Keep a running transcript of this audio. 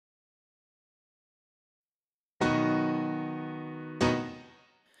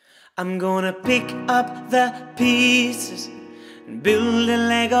I'm gonna pick up the pieces and build a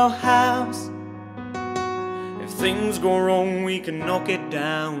Lego house. If things go wrong, we can knock it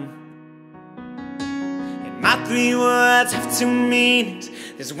down. And my 3 words have 2 meanings.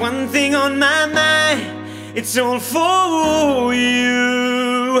 There's one thing on my mind, it's all for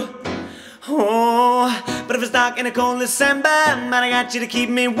you. Oh, but if it's dark in a cold December, man, I got you to keep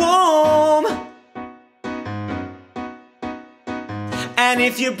me warm. And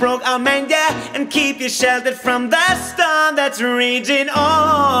if you're broke, I'll mend ya and keep you sheltered from the storm that's raging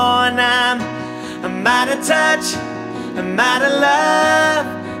on. I'm out of touch, I'm out of love.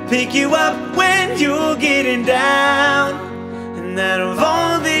 Pick you up when you're getting down. And out of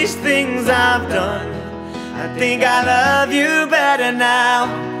all these things I've done, I think I love you better now.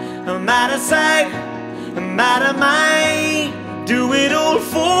 I'm out of sight, I'm out of mind. Do it all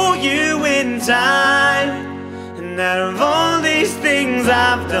for you in time. And out of all these things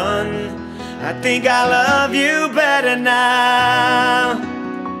I've done, I think I love you better now.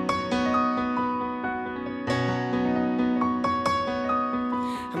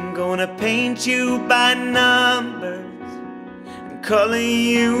 I'm gonna paint you by numbers and color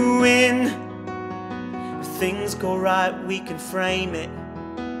you in. If things go right, we can frame it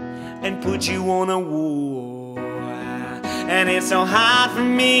and put you on a wall. And it's so hard for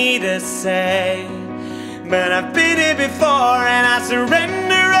me to say, but I've been here before, and I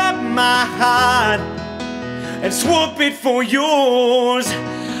surrender up my heart and swap it for yours.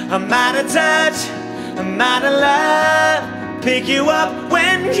 I'm out of touch, I'm out of love. Pick you up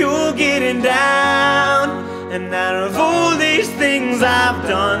when you're getting down. And out of all these things I've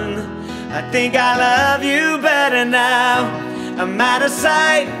done, I think I love you better now. I'm out of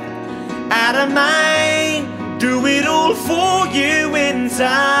sight, out of mind. Do it all for you in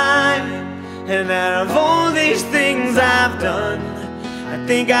time. And out of all these things I've done, I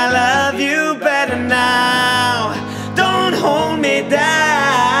think I love you better now. Don't hold me down.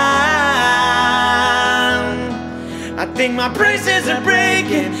 I think my braces are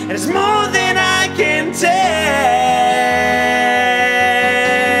breaking, and it's more than I can take.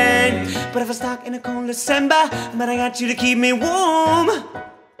 But if I'm stuck in a cold December, man, I got you to keep me warm.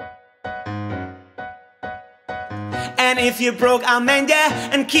 And if you're broke, I'll mend ya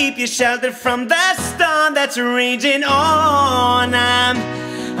and keep you sheltered from the storm that's raging on.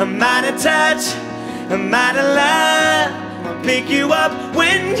 I'm out of touch, I'm out of love. I'll pick you up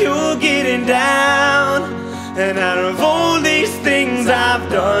when you're getting down. And out of all these things I've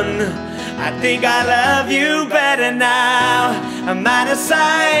done, I think I love you better now. I'm out of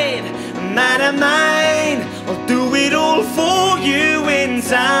sight, I'm out of mind. I'll do it all for you in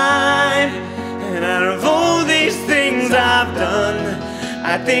time. And out of all these things I've done,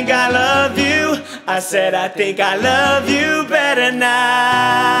 I think I love you. I said I think I love you better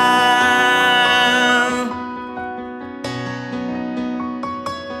now.